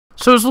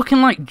So it's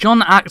looking like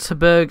John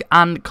Achterberg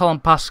and Colin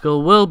Pascoe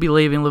will be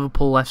leaving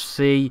Liverpool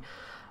FC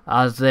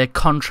as their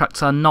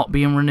contracts are not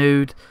being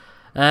renewed.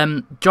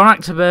 John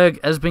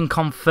Achterberg has been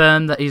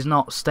confirmed that he's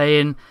not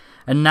staying,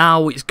 and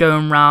now it's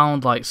going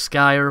round like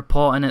Sky are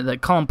reporting it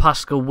that Colin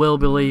Pascoe will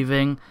be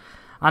leaving.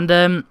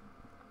 And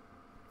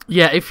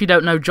yeah, if you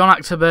don't know, John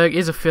Achterberg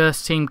is a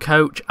first team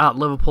coach at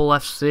Liverpool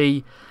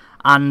FC,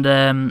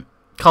 and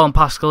Colin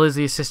Pascoe is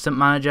the assistant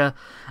manager,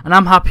 and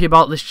I'm happy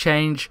about this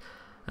change.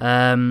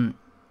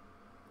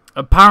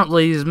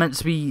 Apparently there's meant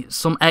to be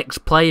some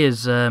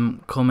ex-players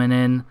coming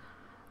in.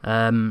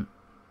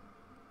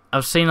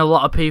 I've seen a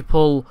lot of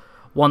people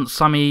want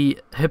Sami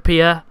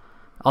Hyypiä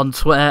on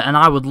Twitter, and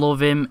I would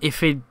love him if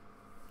he'd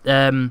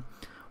want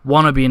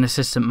to be an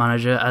assistant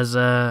manager, as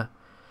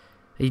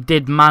he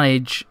did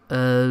manage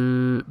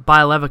Bayer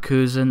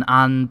Leverkusen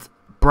and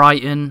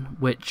Brighton,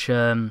 which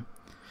didn't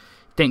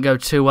go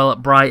too well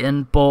at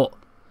Brighton. But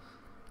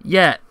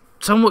yeah,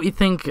 tell me what you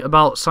think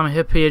about Sami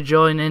Hyypiä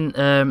joining.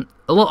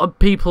 A lot of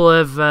people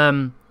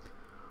have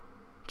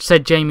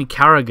said Jamie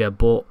Carragher,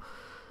 but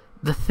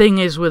the thing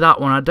is with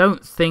that one, I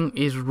don't think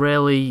he's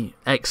really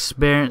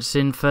experienced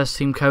in first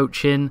team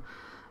coaching.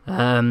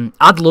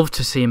 I'd love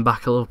to see him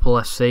back at Liverpool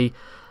FC.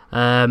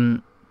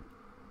 I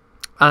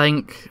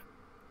think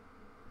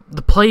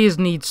the players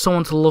need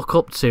someone to look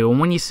up to, and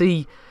when you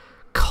see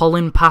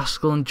Colin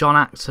Pascoe and John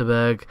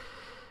Achterberg,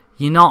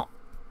 you're not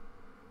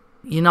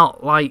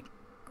like,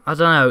 I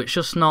don't know, it's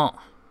just not,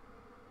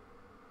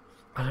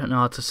 I don't know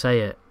how to say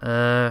it,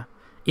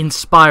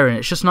 inspiring.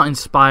 It's just not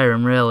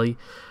inspiring, really.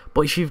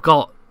 But if you've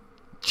got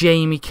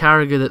Jamie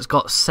Carragher that's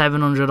got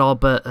 700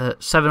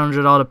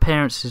 odd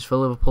appearances for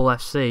Liverpool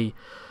FC,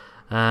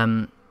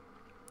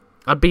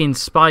 I'd be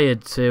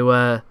inspired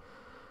to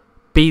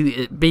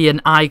be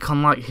an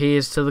icon like he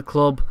is to the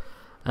club.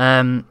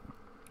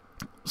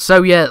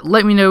 So yeah,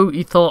 let me know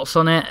your thoughts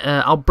on it.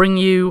 I'll bring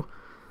you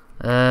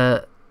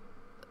an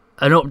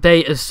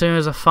update as soon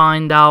as I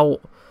find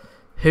out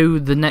who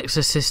the next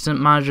assistant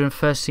manager and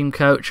first team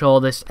coach,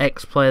 or this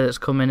ex-player that's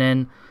coming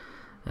in,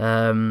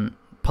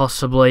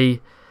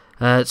 possibly.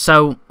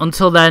 So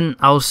until then,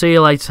 I'll see you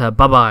later.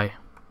 Bye bye.